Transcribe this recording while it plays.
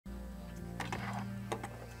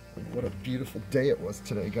What a beautiful day it was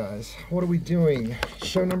today, guys. What are we doing?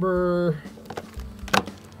 Show number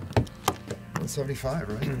 175,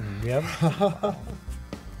 right? Yep.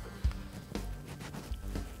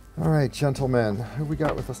 All right, gentlemen. Who we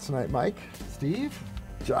got with us tonight? Mike? Steve?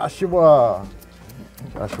 Joshua.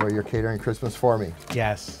 Joshua, you're catering Christmas for me.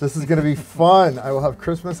 Yes. This is going to be fun. I will have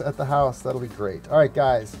Christmas at the house. That'll be great. All right,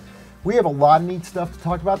 guys. We have a lot of neat stuff to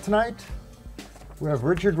talk about tonight. We have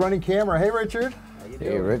Richard running camera. Hey, Richard. How you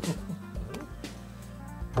doing? Hey, Rich.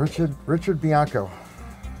 Richard Bianca.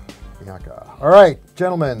 All right,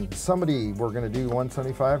 gentlemen. We're going to do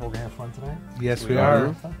 175. We're going to have fun tonight. Yes, we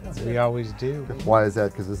are. We always do. Why is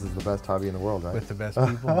that? Because this is the best hobby in the world, right? With the best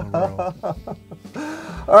people in the world.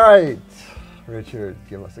 All right, Richard,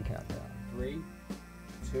 give us a countdown. 3,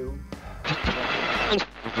 2.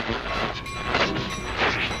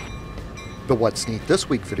 The What's Neat This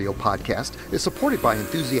Week video podcast is supported by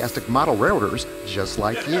enthusiastic model railroaders just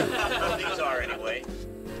like you. These are anyway.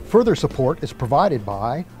 Further support is provided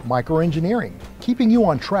by Microengineering, keeping you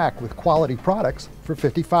on track with quality products for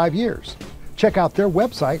 55 years. Check out their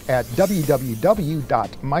website at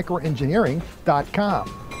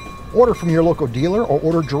www.microengineering.com. Order from your local dealer or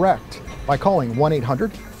order direct by calling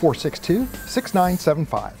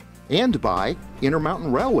 1-800-462-6975. And by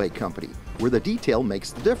Intermountain Railway Company, where the detail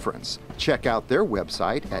makes the difference. Check out their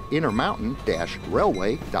website at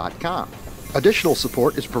intermountain-railway.com. Additional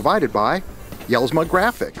support is provided by Yelsma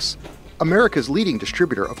Graphics, America's leading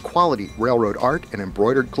distributor of quality railroad art and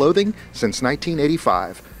embroidered clothing since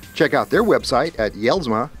 1985. Check out their website at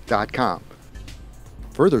yelsma.com.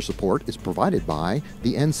 Further support is provided by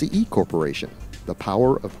the NCE Corporation, the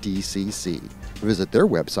power of DCC. Visit their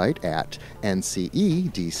website at ncedcc.com.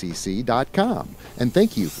 And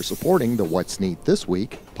thank you for supporting the What's Neat This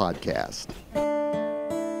Week podcast.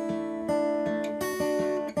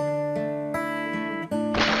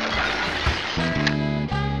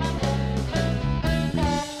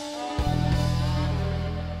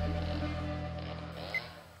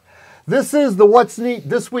 This is the What's Neat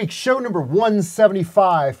This Week, show number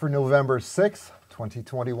 175 for November 6th,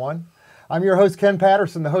 2021. I'm your host, Ken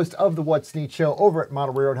Patterson, the host of the What's Neat Show over at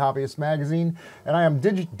Model Railroad Hobbyist Magazine, and I am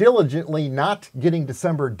diligently not getting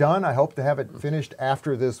December done. I hope to have it finished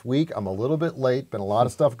after this week. I'm a little bit late, been a lot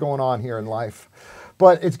of stuff going on here in life,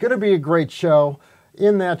 but it's going to be a great show.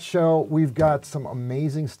 In that show, we've got some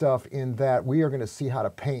amazing stuff in that we are going to see how to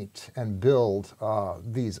paint and build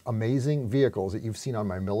these amazing vehicles that you've seen on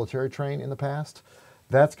my military train in the past.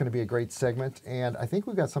 That's going to be a great segment, and I think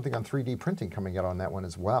we've got something on 3D printing coming out on that one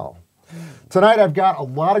as well. Tonight, I've got a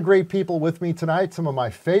lot of great people with me tonight, some of my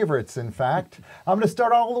favorites, in fact. I'm going to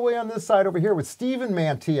start all the way on this side over here with Stephen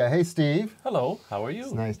Mantilla. Hey, Steve. Hello, how are you?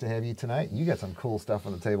 It's nice to have you tonight. You got some cool stuff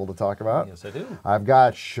on the table to talk about. Yes, I do. I've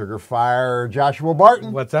got Sugar Fire Joshua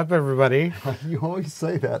Barton. What's up, everybody? You always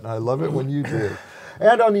say that, and I love it when you do.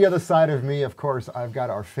 And on the other side of me, of course, I've got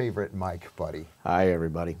our favorite Mike buddy. Hi,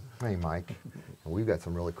 everybody. Hey, Mike. And we've got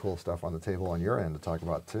some really cool stuff on the table on your end to talk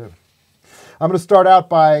about, too. I'm going to start out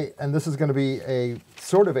by, and this is going to be a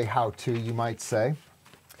sort of a how-to, you might say.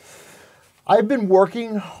 I've been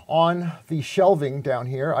working on the shelving down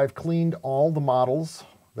here. I've cleaned all the models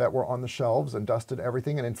that were on the shelves and dusted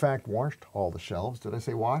everything, and in fact, washed all the shelves. Did I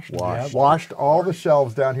say washed? Washed. Washed all the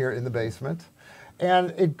shelves down here in the basement.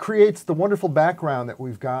 And it creates the wonderful background that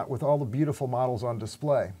we've got with all the beautiful models on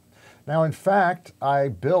display. Now, in fact, I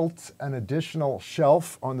built an additional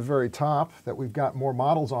shelf on the very top that we've got more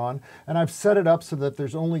models on, and I've set it up so that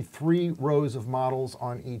there's only 3 rows of models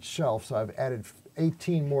on each shelf. So I've added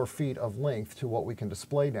 18 more feet of length to what we can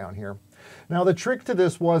display down here. Now, the trick to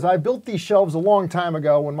this was I built these shelves a long time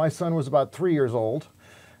ago when my son was about 3 years old,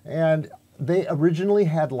 and they originally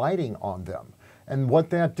had lighting on them. And what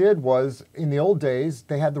that did was, in the old days,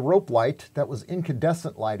 they had the rope light that was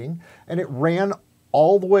incandescent lighting, and it ran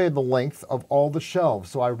all the way the length of all the shelves.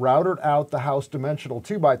 So I routed out the house dimensional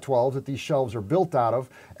 2x12s that these shelves are built out of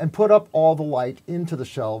and put up all the light into the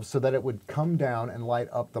shelves so that it would come down and light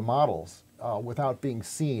up the models without being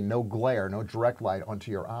seen, no glare, no direct light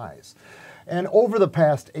onto your eyes. And over the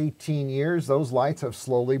past 18 years, those lights have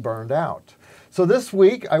slowly burned out. So this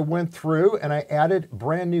week I went through and I added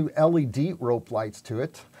brand new LED rope lights to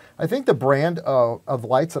it. I think the brand of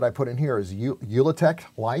lights that I put in here is Ulitech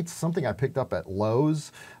lights, something I picked up at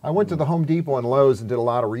Lowe's. I went to the Home Depot and Lowe's and did a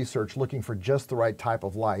lot of research looking for just the right type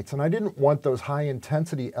of lights. And I didn't want those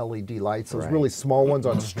high-intensity LED lights, those really small ones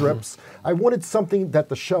on strips. I wanted something that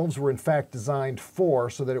the shelves were in fact designed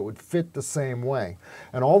for so that it would fit the same way.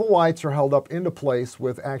 And all the lights are held up into place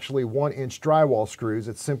with actually 1-inch drywall screws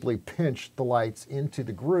that simply pinch the lights into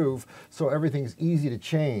the groove so everything's easy to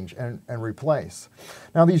change and replace.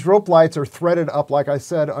 Now, these rope lights are threaded up, like I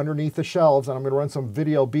said, underneath the shelves, and I'm going to run some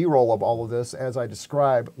video B-roll of all of this as I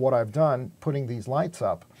describe what I've done putting these lights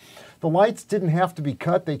up. The lights didn't have to be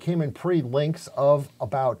cut. They came in pretty lengths of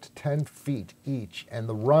about 10 feet each, and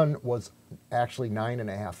the run was actually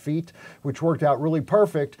 9.5 feet, which worked out really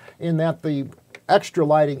perfect in that the extra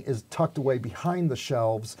lighting is tucked away behind the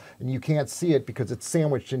shelves, and you can't see it because it's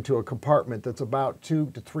sandwiched into a compartment that's about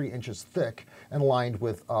 2 to 3 inches thick and lined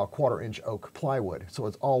with 1/4-inch oak plywood, so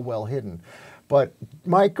it's all well hidden. But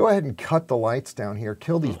Mike, go ahead and cut the lights down here,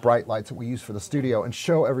 kill these bright lights that we use for the studio, and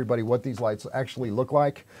show everybody what these lights actually look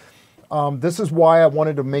like. This is why I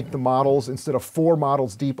wanted to make the models, instead of 4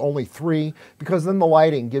 models deep, only 3, because then the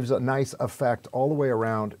lighting gives a nice effect all the way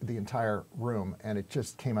around the entire room, and it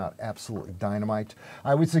just came out absolutely dynamite.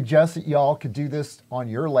 I would suggest that y'all could do this on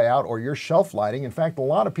your layout or your shelf lighting. In fact, a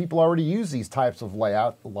lot of people already use these types of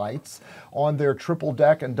layout lights on their triple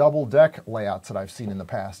deck and double deck layouts that I've seen in the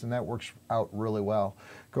past, and that works out really well.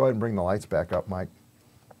 Go ahead and bring the lights back up, Mike.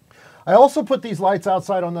 I also put these lights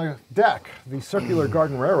outside on the deck, the circular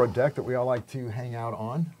garden railroad deck that we all like to hang out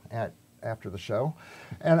on after the show.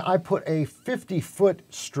 And I put a 50-foot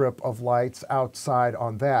strip of lights outside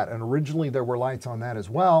on that. And originally there were lights on that as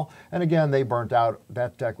well. And again, they burnt out.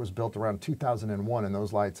 That deck was built around 2001, and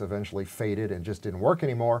those lights eventually faded and just didn't work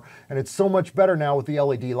anymore. And it's so much better now with the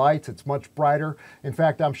LED lights. It's much brighter. In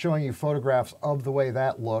fact, I'm showing you photographs of the way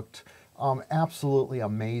that looked. Absolutely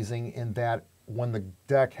amazing in that when the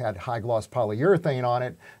deck had high-gloss polyurethane on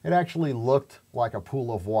it, it actually looked like a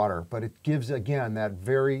pool of water, but it gives, again, that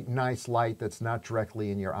very nice light that's not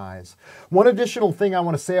directly in your eyes. One additional thing I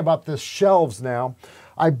want to say about this shelves now,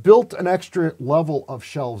 I built an extra level of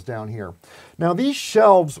shelves down here. Now, these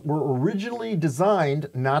shelves were originally designed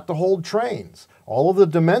not to hold trains. All of the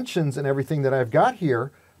dimensions and everything that I've got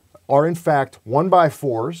here are, in fact,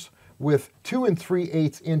 1x4s with 2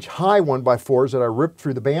 3/8 inch high 1x4s that I ripped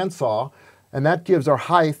through the bandsaw, and that gives our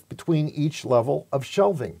height between each level of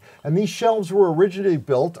shelving. And these shelves were originally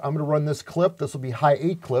built, I'm going to run this clip, this will be high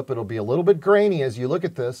 8 clip, it'll be a little bit grainy as you look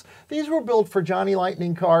at this. These were built for Johnny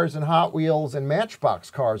Lightning cars and Hot Wheels and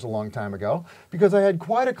Matchbox cars a long time ago, because I had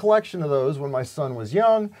quite a collection of those when my son was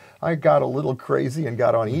young. I got a little crazy and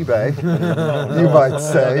got on eBay, you might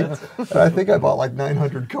say. I think I bought like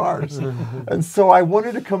 900 cars. And so I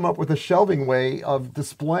wanted to come up with a shelving way of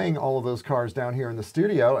displaying all of those cars down here in the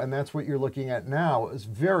studio, and that's what you're looking at now. It was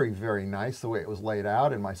very, very nice the way it was laid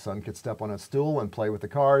out, and my son could step on a stool and play with the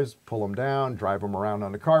cars, pull them down, drive them around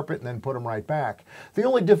on the carpet, and then put them right back. The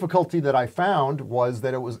only difficulty that I found was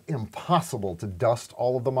that it was impossible to dust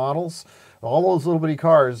all of the models. All those little bitty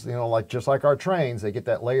cars, you know, like just like our trains, they get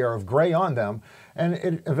that layer of gray on them, and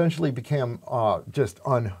it eventually became just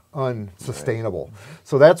unsustainable. Right.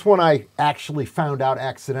 So that's when I actually found out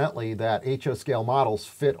accidentally that HO scale models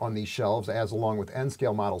fit on these shelves, as along with N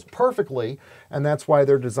scale models, perfectly, and that's why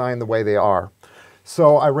they're designed the way they are.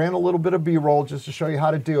 So I ran a little bit of B-roll just to show you how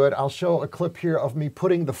to do it. I'll show a clip here of me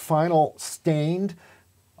putting the final stained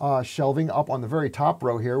shelving up on the very top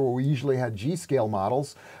row here, where we usually had G-scale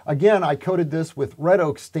models. Again, I coated this with red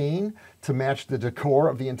oak stain to match the decor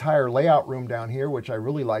of the entire layout room down here, which I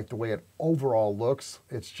really like the way it overall looks.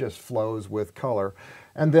 It just flows with color.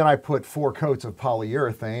 And then I put 4 coats of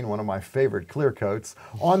polyurethane, one of my favorite clear coats,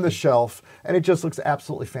 on the shelf, and it just looks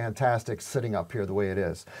absolutely fantastic sitting up here the way it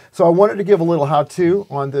is. So I wanted to give a little how-to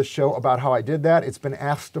on this show about how I did that. It's been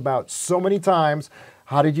asked about so many times.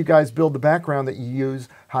 How did you guys build the background that you use?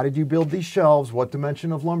 How did you build these shelves? What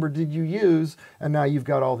dimension of lumber did you use? And now you've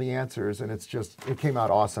got all the answers, and it came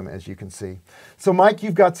out awesome, as you can see. So Mike,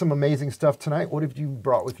 you've got some amazing stuff tonight. What have you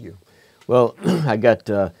brought with you? Well, I got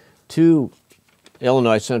 2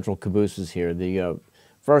 Illinois Central cabooses here. The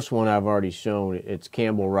first one I've already shown. It's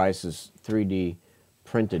Campbell Rice's 3D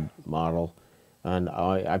printed model. And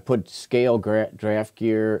I put scale draft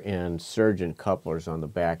gear and surgeon couplers on the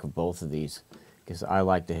back of both of these, because I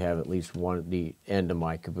like to have at least the end of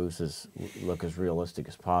my cabooses look as realistic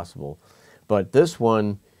as possible. But this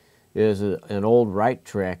one is an old right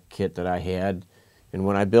track kit that I had, and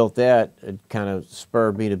when I built that, it kind of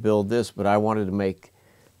spurred me to build this, but I wanted to make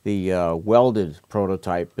the welded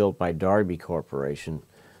prototype built by Darby Corporation.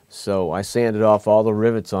 So I sanded off all the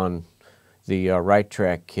rivets on the right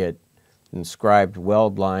track kit, inscribed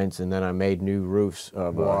weld lines, and then I made new roofs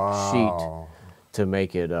of a sheet to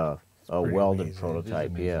make it a welded amazing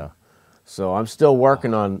prototype. Yeah. So I'm still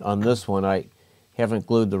working on this one. I haven't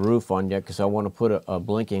glued the roof on yet because I want to put a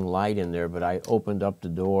blinking light in there, but I opened up the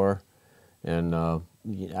door and I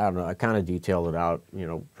don't know, I kind of detailed it out, you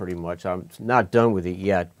know, pretty much. I'm not done with it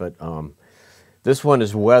yet, but this one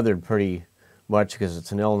is weathered pretty much because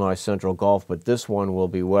it's an Illinois Central Golf, but this one will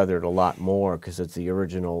be weathered a lot more because it's the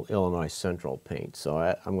original Illinois Central paint. So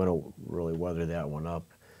I'm going to really weather that one up.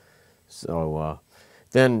 So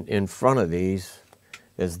then in front of these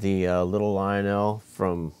is the little Lionel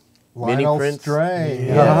from Mini Lionel Prince. Strain.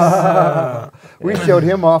 Yes. We showed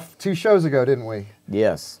him off 2 shows ago, didn't we?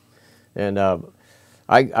 Yes. And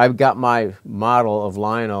I've got my model of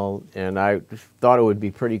Lionel, and I thought it would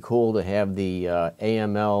be pretty cool to have the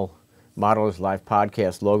AML Modelers Life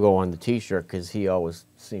podcast logo on the T-shirt because he always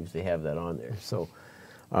seems to have that on there. So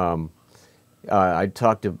I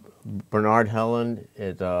talked to Bernard Helen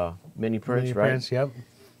at Mini Prince, Mini right? Prince, yep.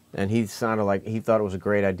 And he sounded like he thought it was a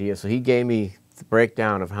great idea. So he gave me the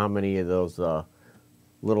breakdown of how many of those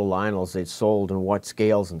little Lionels they'd sold and what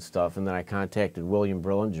scales and stuff. And then I contacted William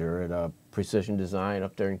Brillinger at Precision Design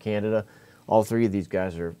up there in Canada. All 3 of these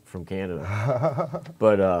guys are from Canada.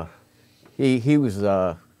 But he was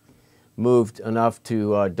moved enough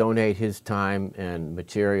to donate his time and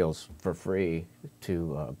materials for free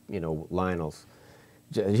to, Lionel's.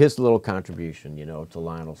 His little contribution, to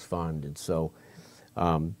Lionel's fund. And so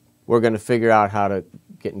we're going to figure out how to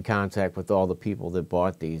get in contact with all the people that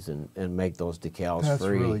bought these and make those decals That's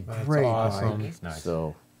free. really That's great, awesome. Mike. Nice.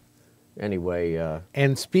 So anyway,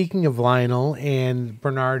 And speaking of Lionel and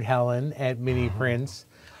Bernard Helen at Mini Prince,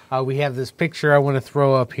 we have this picture I want to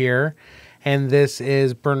throw up here. And this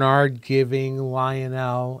is Bernard giving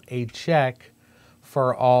Lionel a check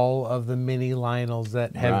for all of the mini Lionels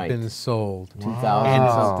that have Right. been sold. 2,000 And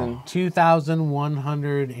something.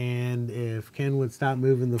 2,100, and if Ken would stop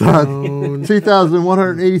moving the phone.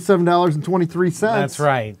 $2,187.23. That's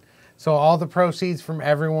right. So all the proceeds from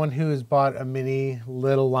everyone who has bought a mini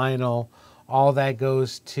little Lionel, all that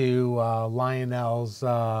goes to Lionel's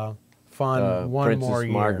fund one Princess more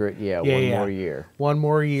year. Margaret, one more year. One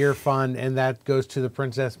more year fund, and that goes to the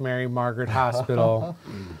Princess Mary Margaret Hospital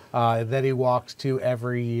that he walks to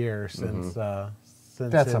every year since.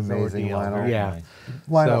 Since That's his amazing, ordeal. Lionel. Yeah.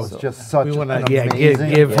 Lionel's So- just such We want an to amazing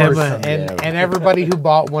give him person. and everybody who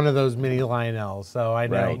bought one of those mini Lionels. So I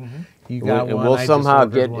know Right. you got And one. we'll I just somehow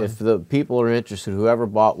ordered get, one. if the people are interested, whoever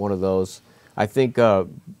bought one of those, I think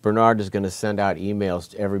Bernard is going to send out emails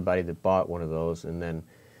to everybody that bought one of those, and then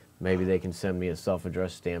maybe they can send me a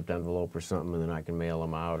self-addressed stamped envelope or something, and then I can mail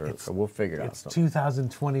them out, or we'll figure it out. It's Something.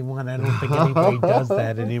 2021. I don't think anybody does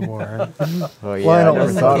that anymore. Oh yeah, Lionel I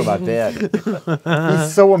never is- thought about that.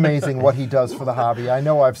 He's so amazing what he does for the hobby. I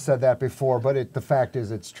know I've said that before, but the fact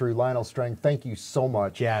is it's true. Lionel Strang, thank you so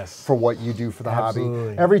much Yes. for what you do for the hobby.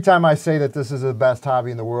 Absolutely. Every time I say that this is the best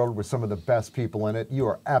hobby in the world with some of the best people in it, you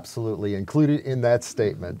are absolutely included in that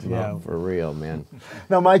statement. Yeah. For real, man.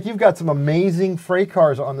 Now, Mike, you've got some amazing freight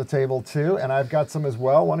cars on the table too, and I've got some as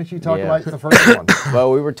well. Why don't you talk Yeah. about the first one?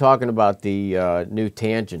 Well, we were talking about the new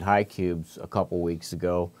Tangent High Cubes a couple weeks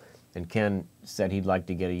ago, and Ken said he'd like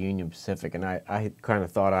to get a Union Pacific, and I kind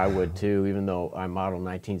of thought I would too, even though I modeled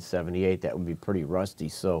 1978, that would be pretty rusty.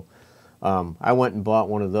 So I went and bought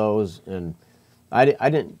one of those, and I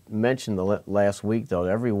didn't mention last week, though,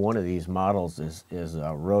 every one of these models is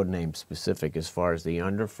road name specific as far as the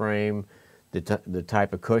underframe, the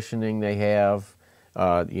type of cushioning they have,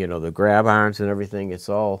 the grab irons and everything. It's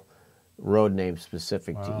all road name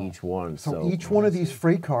specific to each one. So each one of these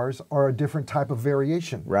freight cars are a different type of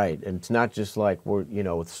variation. Right, and it's not just like we're,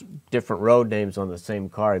 with different road names on the same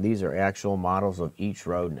car. These are actual models of each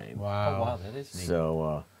road name. Wow. Oh, wow, that is neat.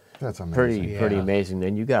 So That's amazing. pretty Yeah. amazing.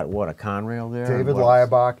 Then you got what, a Conrail there? David What else?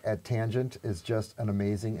 Liebach at Tangent is just an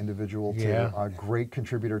amazing individual too. Yeah. A great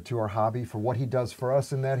contributor to our hobby for what he does for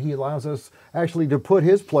us, and that he allows us actually to put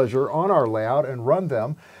his pleasure on our layout and run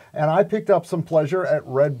them. And I picked up some pleasure at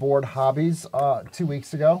Redboard Hobbies 2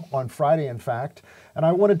 weeks ago, on Friday in fact, and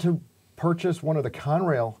I wanted to purchase one of the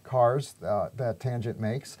Conrail cars that Tangent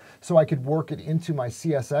makes so I could work it into my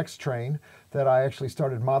CSX train that I actually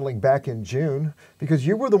started modeling back in June, because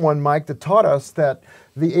you were the one, Mike, that taught us that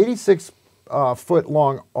the 86-foot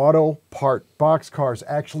long auto part box cars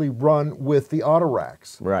actually run with the auto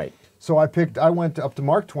racks. Right. So I went up to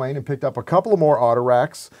Mark Twain and picked up a couple of more auto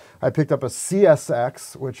racks. I picked up a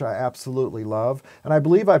CSX, which I absolutely love. And I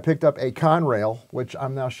believe I picked up a Conrail, which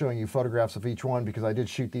I'm now showing you photographs of each one because I did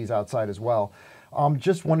shoot these outside as well.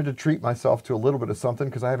 Just wanted to treat myself to a little bit of something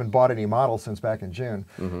because I haven't bought any models since back in June.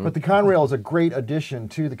 But the Conrail is a great addition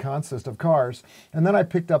to the consist of cars. And then I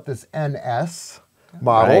picked up this NS,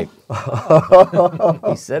 model. Right.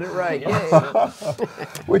 He said it right.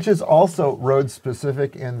 Which is also road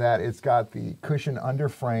specific in that it's got the cushion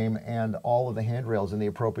underframe and all of the handrails in the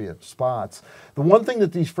appropriate spots. The one thing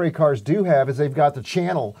that these freight cars do have is they've got the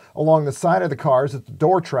channel along the side of the cars, at the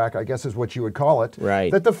door track, I guess is what you would call it,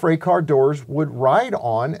 Right. that the freight car doors would ride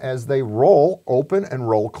on as they roll open and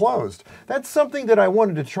roll closed. That's something that I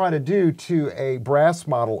wanted to try to do to a brass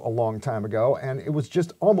model a long time ago, and it was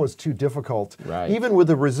just almost too difficult, Right. even with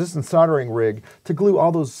the resistant soldering rig, to glue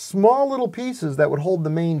all those small little pieces that would hold the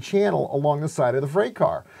main channel along the side of the freight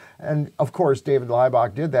car. And of course, David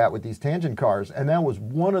Leibach did that with these tangent cars, and that was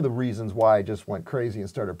one of the reasons why I just went crazy and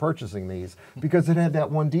started purchasing these, because it had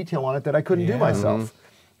that one detail on it that I couldn't do myself.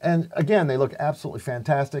 And again, they look absolutely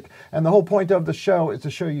fantastic. And the whole point of the show is to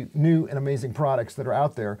show you new and amazing products that are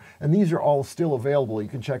out there. And these are all still available. You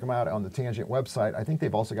can check them out on the Tangent website. I think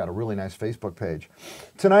they've also got a really nice Facebook page.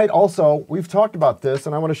 Tonight also, we've talked about this,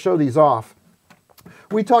 and I want to show these off.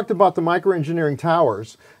 We talked about the microengineering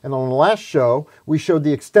towers, and on the last show, we showed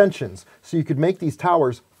the extensions. So you could make these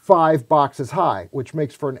towers 5 boxes high, which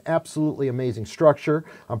makes for an absolutely amazing structure.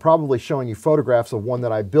 I'm probably showing you photographs of one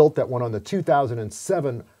that I built that went on the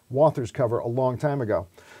 2007 Walthers cover a long time ago.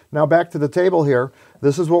 Now back to the table here.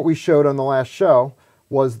 This is what we showed on the last show,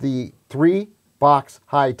 was the 3 box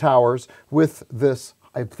high towers with this,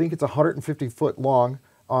 I think it's 150 foot long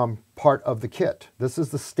part of the kit. This is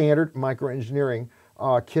the standard microengineering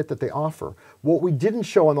kit that they offer. What we didn't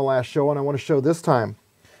show on the last show, and I want to show this time,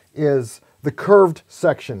 is the curved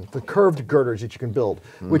section, the curved girders that you can build,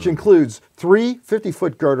 which includes 3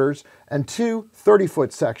 50-foot girders and 2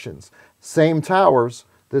 30-foot sections. Same towers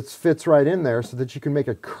that fits right in there so that you can make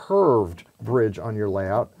a curved bridge on your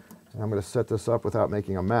layout. And I'm going to set this up without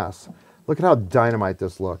making a mess. Look at how dynamite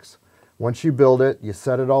this looks. Once you build it, you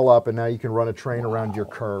set it all up, and now you can run a train around your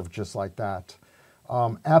curve just like that.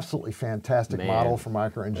 Absolutely fantastic model for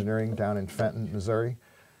microengineering down in Fenton, Missouri.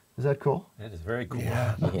 Is that cool? That is very cool.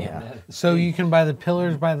 Yeah. So you can buy the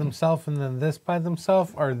pillars by themselves and then this by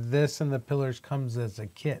themselves, or this and the pillars comes as a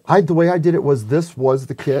kit? The way I did it was this was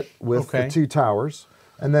the kit with the 2 towers,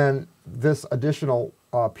 and then this additional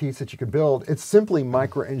piece that you can build. It's simply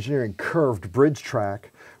microengineering curved bridge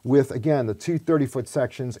track with, again, the 2 30-foot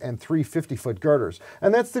sections and 3 50-foot girders.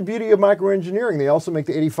 And that's the beauty of microengineering. They also make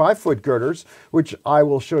the 85-foot girders, which I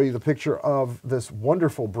will show you the picture of this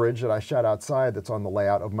wonderful bridge that I shot outside that's on the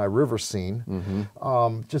layout of my river scene.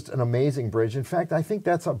 Just an amazing bridge. In fact, I think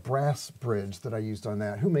that's a brass bridge that I used on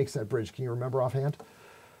that. Who makes that bridge? Can you remember offhand?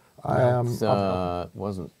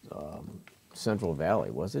 Wasn't Central Valley,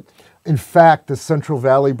 was it? In fact, the Central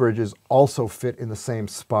Valley bridges also fit in the same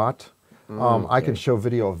spot. I can show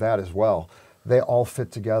video of that as well. They all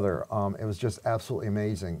fit together. It was just absolutely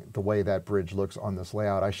amazing the way that bridge looks on this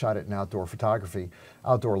layout. I shot it in outdoor photography,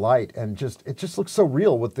 outdoor light, and it just looks so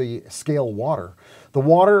real with the scale water. The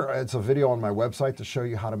water, it's a video on my website to show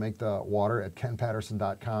you how to make the water at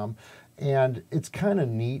kenpatterson.com. And it's kind of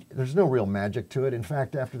neat. There's no real magic to it. In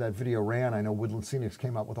fact, after that video ran, I know Woodland Scenics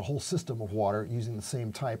came up with a whole system of water using the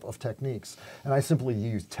same type of techniques. And I simply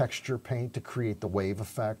used texture paint to create the wave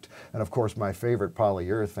effect. And of course, my favorite,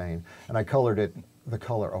 polyurethane. And I colored it the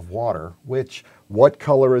color of water, which, what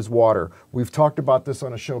color is water? We've talked about this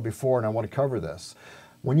on a show before, and I want to cover this.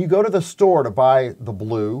 When you go to the store to buy the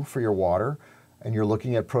blue for your water, and you're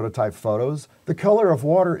looking at prototype photos, the color of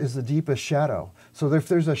water is the deepest shadow. So if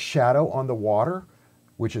there's a shadow on the water,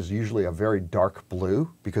 which is usually a very dark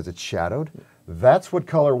blue because it's shadowed, that's what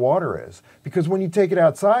color water is. Because when you take it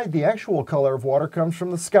outside, the actual color of water comes from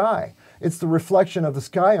the sky. It's the reflection of the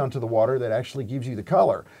sky onto the water that actually gives you the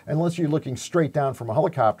color. Unless you're looking straight down from a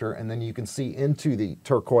helicopter and then you can see into the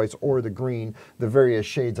turquoise or the green, the various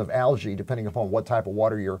shades of algae, depending upon what type of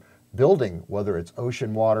water you're building, whether it's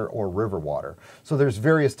ocean water or river water. So there's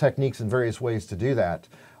various techniques and various ways to do that.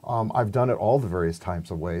 I've done it all the various types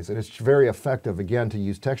of ways, and it's very effective, again, to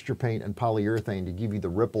use texture paint and polyurethane to give you the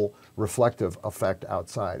ripple reflective effect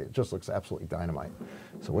outside. It just looks absolutely dynamite.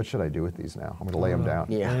 So what should I do with these now? I'm going to lay them down.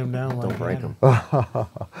 Yeah, Lay 'em down, don't break them.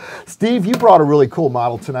 Steve, you brought a really cool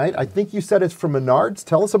model tonight. I think you said it's from Menards.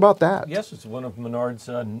 Tell us about that. Yes, it's one of Menard's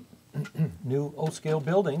new O-scale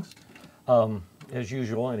buildings. As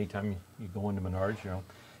usual, anytime you go into Menards,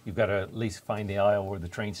 you've got to at least find the aisle where the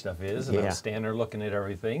train stuff is, and I'll stand there looking at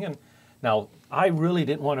everything. And now, I really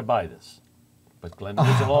didn't want to buy this, but Glenda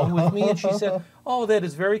was along with me, and she said, "Oh, that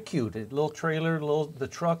is very cute. A little trailer, the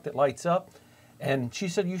truck that lights up." And she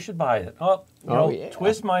said, "You should buy it."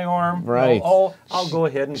 Twist my arm. Right. I'll go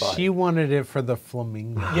ahead and buy it. She wanted it for the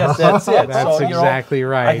flamingo. Yes, that's it. That's so, exactly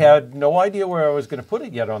right. I had no idea where I was going to put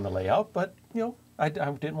it yet on the layout, but I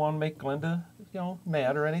didn't want to make Glenda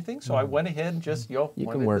mad or anything. So I went ahead and just You went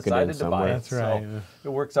can and work it in decided to buy somewhere. it. That's right. So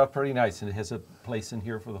it works out pretty nice, and it has a place in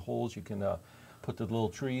here for the holes. You can put the little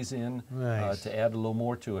trees in Nice. to add a little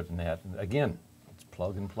more to it than that. And again, it's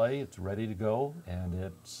plug and play. It's ready to go, and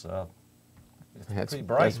it's pretty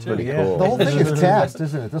bright That's too. pretty Yeah. cool. The whole thing is cast,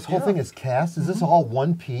 isn't it? This whole thing is cast. Is this all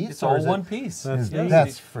one piece? It's or all is it- one piece. That's Yes,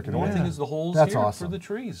 That's the freaking only thing amazing. is the holes That's here awesome. for the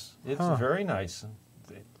trees. It's very nice.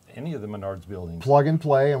 Any of the Menards buildings. Plug and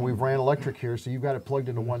play, and we've ran electric here, so you've got it plugged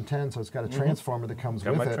into 110, so it's got a transformer that comes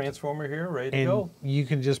Got with my it. transformer here, ready to And go. you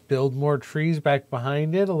can just build more trees back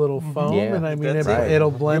behind it, a little foam, Yeah. and I mean, That's it'll, it. it'll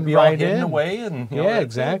You'll blend be all right hidden in. away, and Yeah, that's it.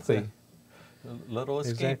 exactly. A little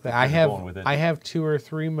escape. Exactly. if I you're going with it. have 2 or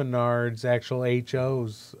 3 Menards, actual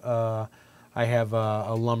HOs. I have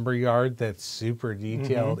a lumber yard that's super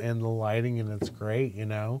detailed in the lighting, and it's great,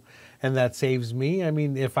 and that saves me. I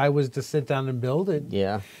mean, if I was to sit down and build it,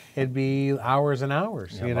 Yeah. it'd be hours and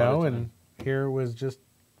hours, Yeah, a lot of and here it was just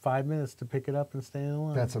 5 minutes to pick it up and stand in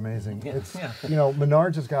line. That's amazing. Yeah. It's, Yeah.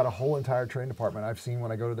 Menards has got a whole entire trade department I've seen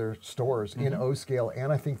when I go to their stores in O scale,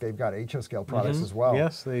 and I think they've got HO scale products as well.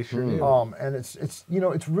 Yes, they sure do. And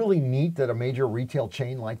it's really neat that a major retail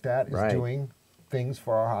chain like that is Right. doing things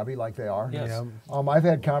for our hobby like they are. Yes. Yeah. I've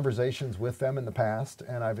had conversations with them in the past,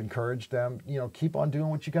 and I've encouraged them, keep on doing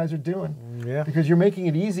what you guys are doing. Yeah. Because you're making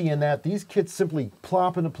it easy in that these kits simply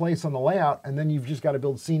plop into place on the layout, and then you've just got to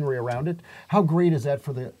build scenery around it. How great is that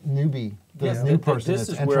for the newbie, the Yes, new person this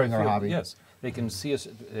that's is where I entering our feel- hobby? Yes, they can see us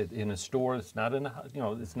in a store. It's not in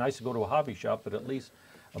it's nice to go to a hobby shop, but at least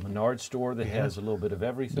a Menards store that has a little bit of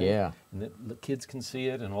everything. Yeah. And the kids can see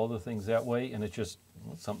it and all the things that way, and it's just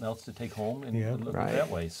something else to take home and Yeah. look Right. at that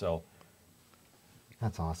way. So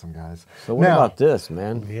That's awesome, guys. So what Now, about this,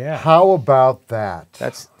 man? Yeah. How about that?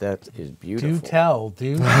 That is beautiful.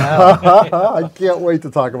 Do tell. I can't wait to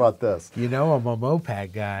talk about this. I'm a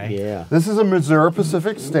Mopag guy. Yeah. This is a Missouri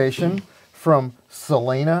Pacific station from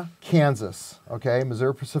Salina, Kansas. Okay,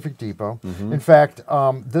 Missouri Pacific Depot. In fact,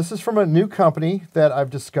 this is from a new company that I've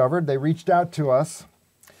discovered. They reached out to us,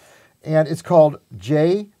 and it's called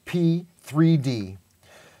JP3D.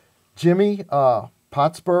 Jimmy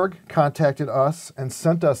Pottsburg contacted us and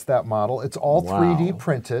sent us that model. It's all Wow. 3D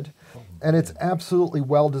printed, and it's absolutely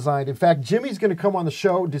well designed. In fact, Jimmy's going to come on the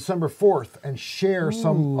show December 4th and share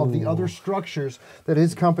some of the other structures that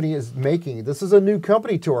his company is making. This is a new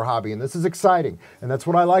company to our hobby, and this is exciting. And that's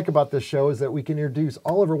what I like about this show, is that we can introduce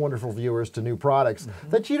all of our wonderful viewers to new products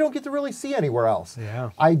that you don't get to really see anywhere else.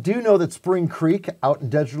 Yeah. I do know that Spring Creek out in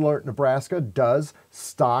Desert Alert, Nebraska does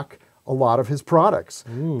stock a lot of his products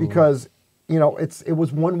because it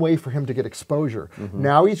was one way for him to get exposure.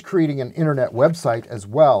 Now he's creating an internet website as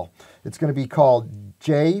well. It's going to be called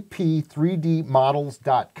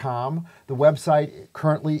jp3dmodels.com. The website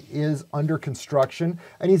currently is under construction,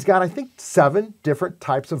 and he's got, I think, 7 different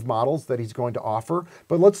types of models that he's going to offer.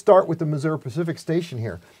 But let's start with the Missouri Pacific station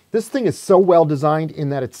here. This thing is so well designed in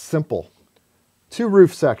that it's simple. 2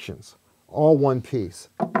 roof sections, all one piece.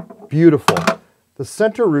 Beautiful. The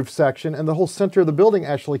center roof section and the whole center of the building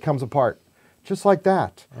actually comes apart, just like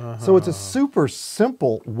that. So it's a super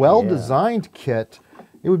simple, well-designed kit.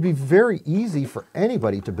 It would be very easy for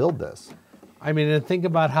anybody to build this. I mean, and think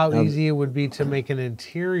about how easy it would be to make an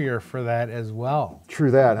interior for that as well.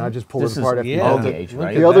 True that, and I just pulled This it is apart after yeah. you built it. gauge, Look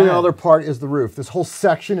right? at The that. other part is the roof. This whole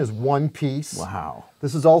section is one piece. Wow.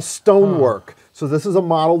 This is all stonework. So this is a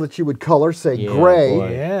model that you would color, say, Yeah, gray,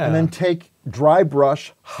 boy. Yeah. and then take dry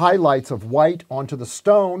brush highlights of white onto the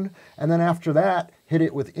stone, and then after that, hit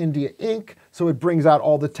it with India ink so it brings out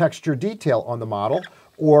all the texture detail on the model,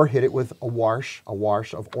 or hit it with a wash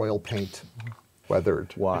of oil paint.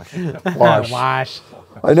 Weathered. Wash. Wash.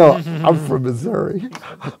 I know, I'm from Missouri.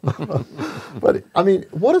 But, I mean,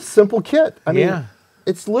 what a simple kit. I mean, Yeah.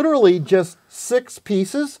 it's literally just 6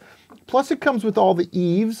 pieces, plus it comes with all the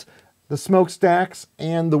eaves, the smokestacks,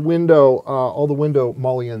 and the window, all the window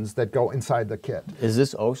mullions that go inside the kit. Is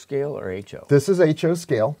this O scale or HO? This is HO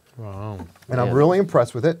scale, Wow. and I'm Yeah. really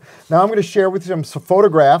impressed with it. Now I'm going to share with you some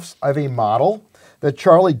photographs of a model that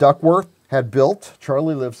Charlie Duckworth had built.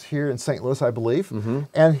 Charlie lives here in St. Louis, I believe.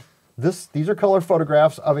 And these are color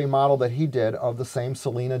photographs of a model that he did of the same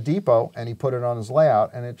Salina Depot, and he put it on his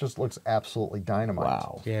layout, and it just looks absolutely dynamite.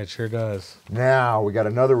 Wow. Yeah, it sure does. Now we got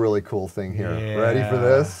another really cool thing here. Yeah. Ready for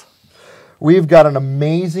this? We've got an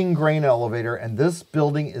amazing grain elevator, and this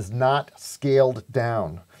building is not scaled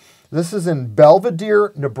down. This is in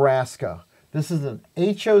Belvidere, Nebraska. This is an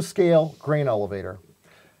HO scale grain elevator.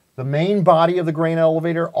 The main body of the grain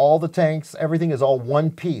elevator, all the tanks, everything is all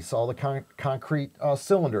one piece. All the concrete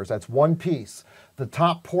cylinders, that's one piece. The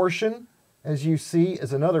top portion as you see,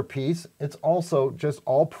 is another piece. It's also just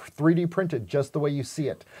all 3D printed, just the way you see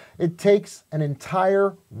it. It takes an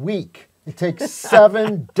entire week. It takes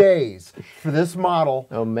 7 days for this model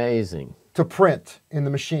Amazing. to print in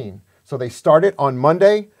the machine. So they start it on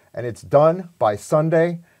Monday, and it's done by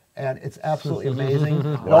Sunday, and it's absolutely amazing.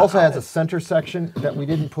 It also has a center section that we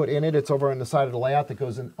didn't put in it. It's over on the side of the layout that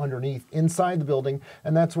goes in underneath, inside the building,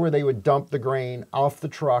 and that's where they would dump the grain off the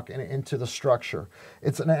truck and into the structure.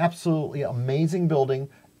 It's an absolutely amazing building,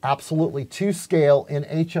 absolutely to scale in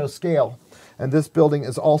HO scale. And this building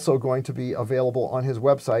is also going to be available on his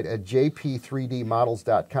website at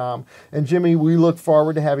jp3dmodels.com. And Jimmy, we look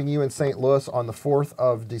forward to having you in St. Louis on the 4th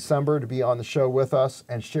of December to be on the show with us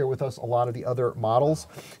and share with us a lot of the other models.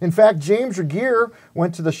 In fact, James Regier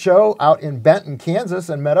went to the show out in Benton, Kansas,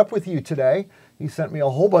 and met up with you today. He sent me a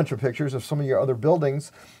whole bunch of pictures of some of your other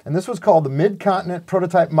buildings. And this was called the Mid-Continent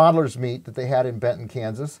Prototype Modelers Meet that they had in Benton,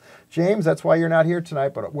 Kansas. James, that's why you're not here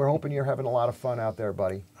tonight, but we're hoping you're having a lot of fun out there,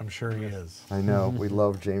 buddy. I'm sure he is. I know. We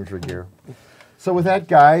love James Regier. So with that,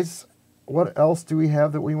 guys, what else do we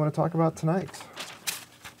have that we want to talk about tonight?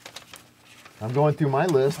 I'm going through my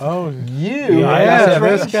list. Oh, you. yeah, I have a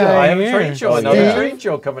this train show. guy I have a here. train show. Another train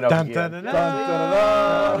show coming up Dun, again. dun, dun, dun.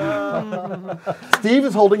 Steve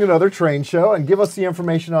is holding another train show, and give us the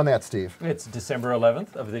information on that, Steve. It's December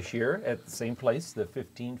 11th of this year at the same place, the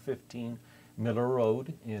 1515 Miller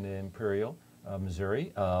Road in Imperial,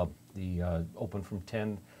 Missouri. Open from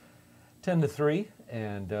 10 to 3,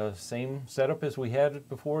 and same setup as we had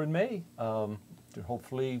before in May. To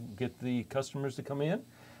hopefully get the customers to come in.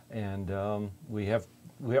 And we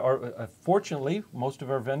are fortunately, most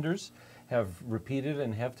of our vendors have repeated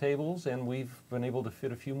and have tables, and we've been able to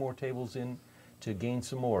fit a few more tables in to gain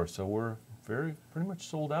some more. So we're pretty much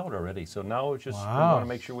sold out already. So now it's just we want to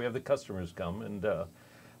make sure we have the customers come and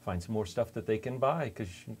find some more stuff that they can buy, because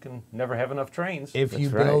you can never have enough trains. If you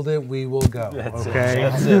right. build it, we will go. That's okay. it.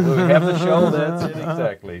 That's it. We have the show. That's it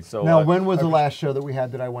exactly. So Now, when was the last show that we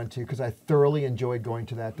had that I went to? Because I thoroughly enjoyed going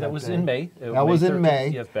to that. that was day. in May. That was in 13th. May.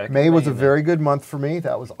 Yes, back in May was a and very good month for me.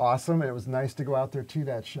 That was awesome, and it was nice to go out there to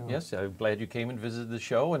that show. Yes, I'm glad you came and visited the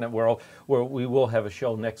show, and we will have a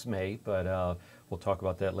show next May, but we'll talk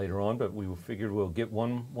about that later on. But we figured we'll get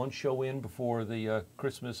one show in before the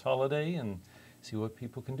Christmas holiday and see what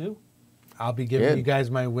people can do. I'll be giving you guys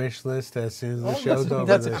my wish list as soon as the show's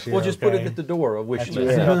over this year. We'll just put it okay? at the door, a wish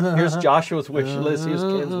list. Here's Joshua's wish list, here's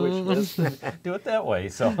Ken's wish list. And do it that way.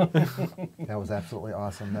 So That was absolutely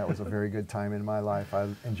awesome. That was a very good time in my life. I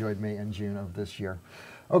enjoyed May and June of this year.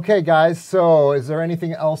 Okay, guys, so is there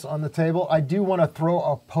anything else on the table? I do want to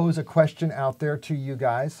pose a question out there to you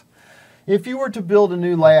guys. If you were to build a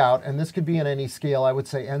new layout, and this could be in any scale, I would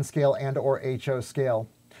say N scale and or HO scale,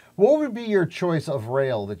 what would be your choice of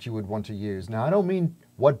rail that you would want to use? Now, I don't mean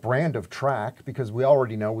what brand of track, because we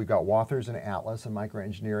already know we've got Wathers and Atlas and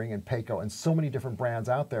Microengineering and Payco and so many different brands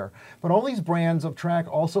out there. But all these brands of track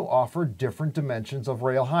also offer different dimensions of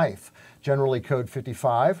rail height. Generally code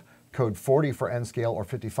 55, code 40 for N scale or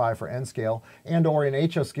 55 for N scale, and or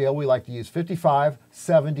in HO scale, we like to use 55,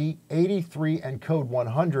 70, 83, and code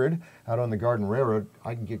 100. Out on the Garden Railroad,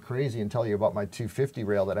 I can get crazy and tell you about my 250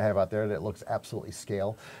 rail that I have out there that looks absolutely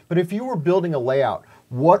scale. But if you were building a layout,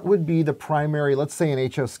 what would be the primary, let's say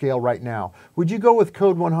in HO scale right now? Would you go with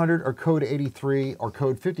code 100 or code 83 or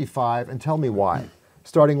code 55, and tell me why?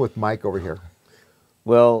 Starting with Mike over here.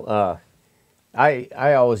 Well,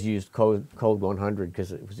 I always used code 100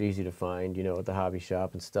 because it was easy to find, you know, at the hobby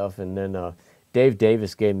shop and stuff. And then Dave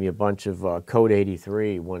Davis gave me a bunch of code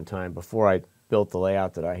 83 one time before I built the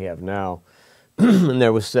layout that I have now. And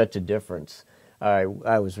there was such a difference. I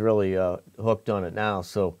was really hooked on it now.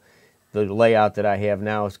 So the layout that I have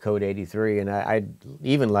now is code 83, and I'd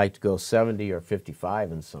even like to go 70 or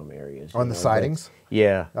 55 in some areas. On the sidings?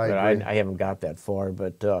 Yeah, I but agree. I haven't got that far.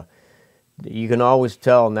 But you can always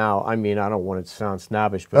tell now. I mean, I don't want it to sound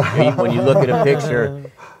snobbish, but when you look at a picture,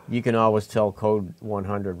 you can always tell code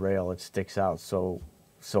 100 rail. It sticks out so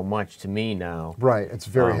much to me now. Right, it's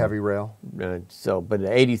very heavy rail. But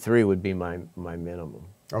 83 would be my minimum.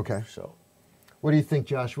 Okay. So. What do you think,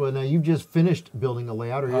 Joshua? Now, you've just finished building a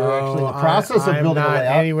layout, or you're actually in the process of building a I'm layout?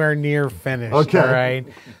 not anywhere near finished, Okay. all right?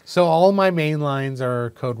 So all my main lines are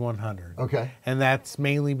code 100. Okay. And that's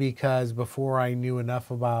mainly because before I knew enough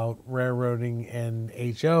about railroading and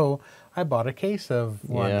HO, I bought a case of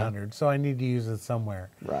 100, so I need to use it somewhere.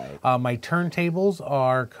 Right. My turntables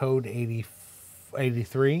are code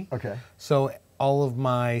 83. Okay. So all of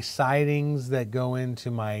my sidings that go into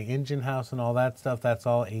my engine house and all that stuff, that's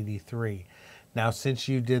all 83. Now, since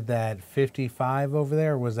you did that 55 over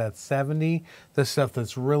there, was that 70? The stuff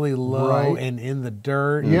that's really low Right. and in the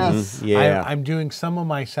dirt. Yes. Yeah. I'm doing some of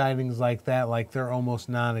my sidings like that, like they're almost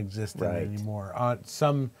non-existent Right. anymore.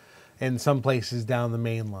 In some places down the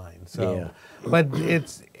main line. So, Yeah. but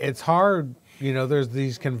it's hard. You know, there's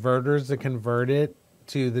these converters that convert it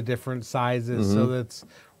to the different sizes. So that's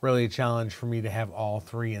really a challenge for me to have all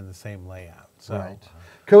three in the same layout. So. Right.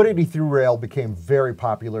 Code 83 rail became very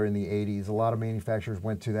popular in the 80s. A lot of manufacturers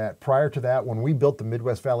went to that. Prior to that, when we built the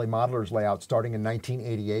Midwest Valley Modelers layout starting in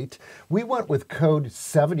 1988, we went with Code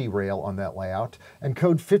 70 rail on that layout and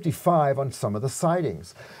Code 55 on some of the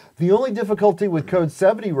sidings. The only difficulty with Code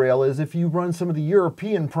 70 rail is if you run some of the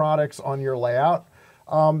European products on your layout,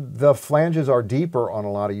 the flanges are deeper on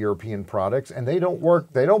a lot of European products and they don't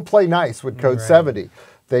work, they don't play nice with Code 70.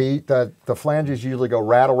 The flanges usually go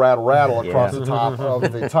rattle, rattle, rattle across the top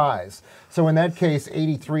of the ties. So in that case,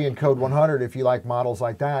 83 and Code 100, if you like models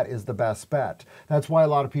like that, is the best bet. That's why a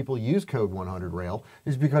lot of people use Code 100 rail,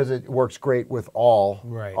 is because it works great with all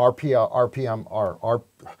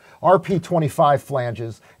RP25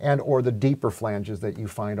 flanges and or the deeper flanges that you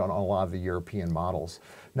find on a lot of the European models.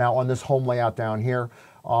 Now on this home layout down here,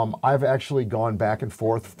 I've actually gone back and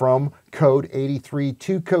forth from Code 83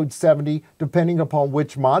 to Code 70, depending upon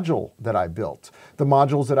which module that I built. The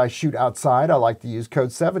modules that I shoot outside, I like to use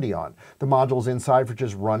Code 70 on. The modules inside for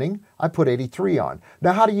just running, I put 83 on.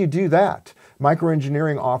 Now, how do you do that?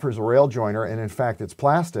 Microengineering offers a rail joiner, and in fact, it's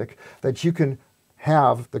plastic, that you can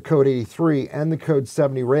have the Code 83 and the Code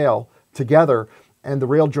 70 rail together, and the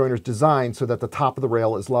rail joiner is designed so that the top of the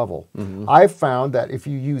rail is level. I've found that if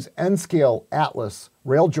you use N-scale Atlas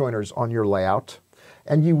rail joiners on your layout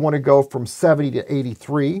and you want to go from 70 to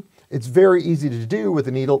 83, it's very easy to do with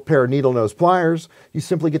a pair of needle nose pliers. You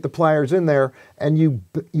simply get the pliers in there and you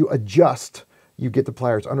adjust. You get the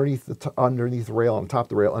pliers underneath the rail, on top of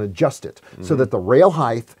the rail, and adjust it so that the rail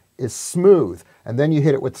height is smooth, and then you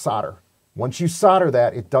hit it with solder. Once you solder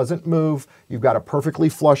that, it doesn't move. You've got a perfectly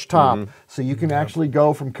flush top, so you can actually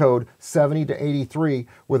go from Code 70 to 83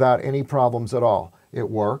 without any problems at all. It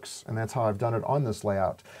works, and that's how I've done it on this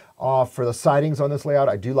layout. For the sidings on this layout,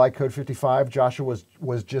 I do like Code 55. Joshua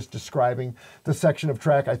was just describing the section of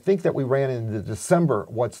track, I think that we ran in the December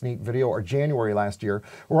What's Neat video, or January last year,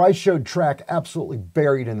 where I showed track absolutely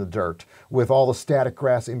buried in the dirt with all the static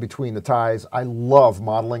grass in between the ties. I love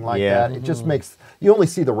modeling like that. It just makes, you only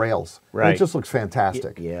see the rails. Right. It just looks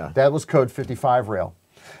fantastic. Yeah. That was Code 55 rail.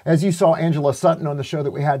 As you saw Angela Sutton on the show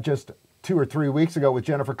that we had just 2 or 3 weeks ago with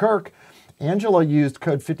Jennifer Kirk, Angela used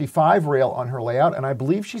Code 55 rail on her layout, and I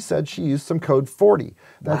believe she said she used some Code 40.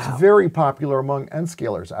 That's very popular among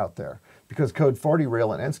N-scalers out there, because Code 40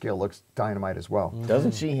 rail and N-scale looks dynamite as well.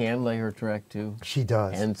 Doesn't she hand lay her track too? She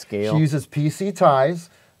does. N-scale. She uses PC ties,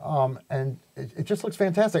 and it just looks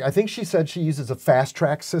fantastic. I think she said she uses a fast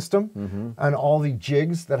track system and all the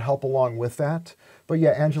jigs that help along with that. But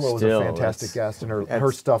yeah, Angela was a fantastic guest, and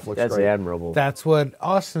her stuff looks great. That's admirable. That's what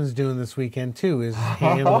Austin's doing this weekend too, is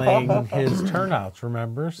handling his turnouts,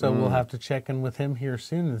 remember? So we'll have to check in with him here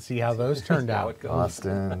soon and see how those turned out.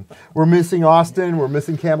 Austin. We're missing Austin. We're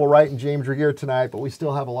missing Campbell Wright and James Regier tonight, but we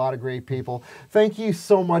still have a lot of great people. Thank you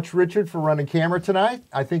so much, Richard, for running camera tonight.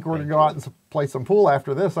 I think we're going to go out and play some pool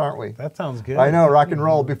after this, aren't we? That sounds good. I know, rock and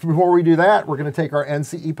roll. Before we do that, we're going to take our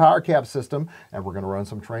NCE power cab system and we're going to run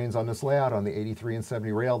some trains on this layout on the 83 and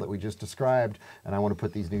 70 rail that we just described. And I want to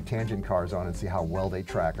put these new tangent cars on and see how well they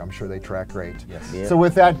track. I'm sure they track great. Yes. Yeah. So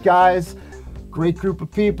with that, guys, great group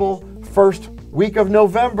of people. First week of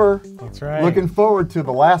November. That's right. Looking forward to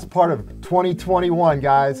the last part of 2021,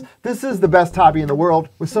 guys. This is the best hobby in the world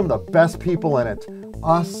with some of the best people in it.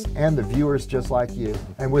 Us and the viewers just like you.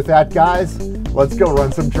 And with that, guys, let's go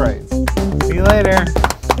run some trains. See you later.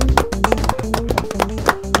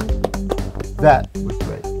 That was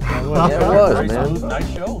great. Yeah, it was, man.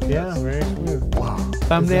 Nice show. Yeah, very smooth. Wow.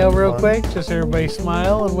 Thumbnail real quick, just everybody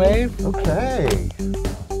smile and wave. Okay.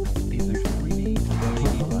 These are 3D.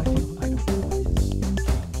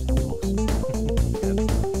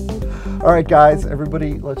 All right, guys,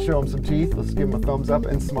 everybody, let's show them some teeth. Let's give them a thumbs up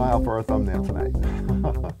and smile for our thumbnail tonight.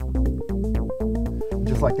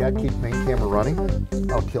 Just like that, keep main camera running.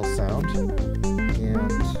 I'll kill sound. And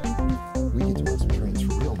we get to run some trains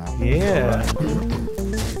for real now. Yeah.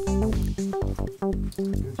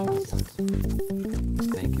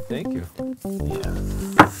 Thank you. Yeah.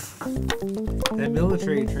 That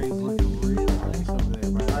military train's looking real nice over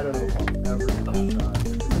there, Brian. I don't know if I'll ever get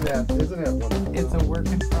that done. Isn't it wonderful? It's a work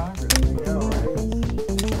in progress. Yeah,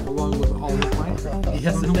 right? Along with all the plans.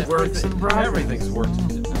 Yes, it Works in progress. Everything's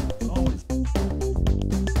works.